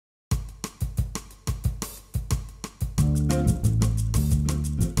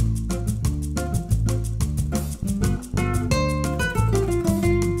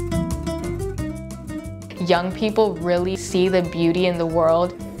young people really see the beauty in the world.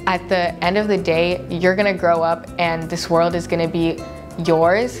 At the end of the day, you're gonna grow up and this world is gonna be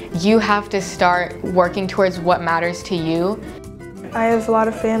yours. You have to start working towards what matters to you. I have a lot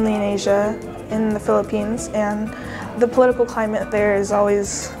of family in Asia, in the Philippines, and the political climate there is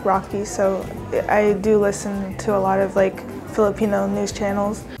always rocky, so I do listen to a lot of Filipino news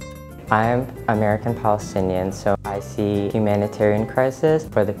channels. I'm American Palestinian, so I see humanitarian crisis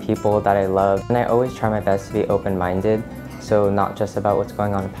for the people that I love, and I always try my best to be open-minded, so not just about what's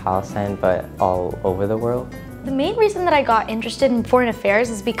going on in Palestine, but all over the world. The main reason that I got interested in foreign affairs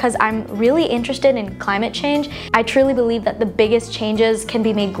is because I'm really interested in climate change. I truly believe that the biggest changes can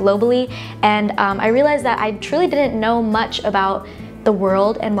be made globally, and I realized that I truly didn't know much about the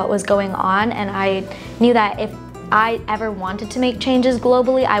world and what was going on, and I knew that if I ever wanted to make changes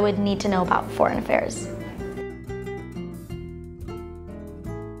globally, I would need to know about foreign affairs.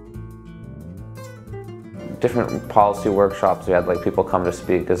 Different policy workshops, we had people come to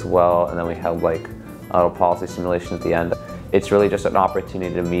speak as well, and then we held a little policy simulation at the end. It's really just an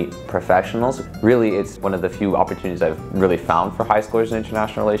opportunity to meet professionals. Really, it's one of the few opportunities I've really found for high schoolers in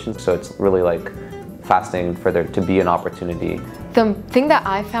international relations, so it's really fascinating for there to be an opportunity. The thing that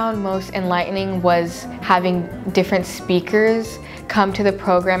I found most enlightening was having different speakers come to the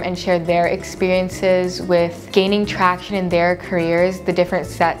program and share their experiences with gaining traction in their careers, the different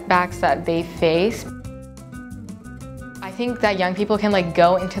setbacks that they face. I think that young people can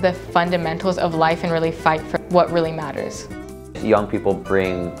go into the fundamentals of life and really fight for what really matters. Young people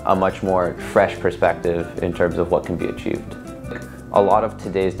bring a much more fresh perspective in terms of what can be achieved. A lot of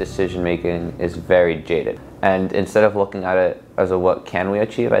today's decision making is very jaded, and instead of looking at it as a what can we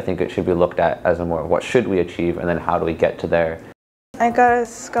achieve, I think it should be looked at as a more what should we achieve and then how do we get to there. I got a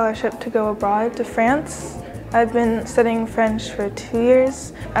scholarship to go abroad to France. I've been studying French for 2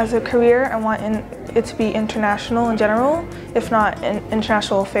 years. As a career, I want it to be international in general, if not in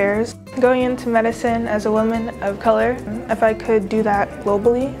international affairs. Going into medicine as a woman of color, if I could do that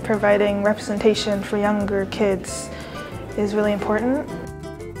globally, providing representation for younger kids is really important.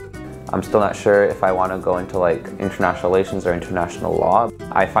 I'm still not sure if I want to go into international relations or international law.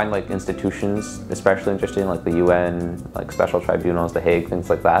 I find institutions especially interesting, the UN, special tribunals, The Hague, things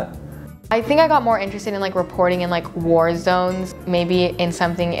like that. I think I got more interested in reporting in war zones, maybe in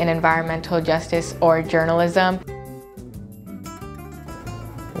something in environmental justice or journalism.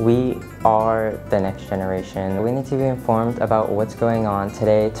 We are the next generation. We need to be informed about what's going on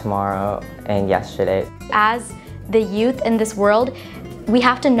today, tomorrow, and yesterday. As the youth in this world, we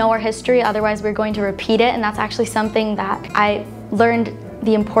have to know our history, otherwise we're going to repeat it, and that's actually something that I learned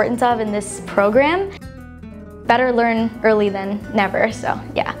the importance of in this program. Better learn early than never, so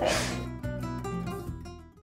yeah.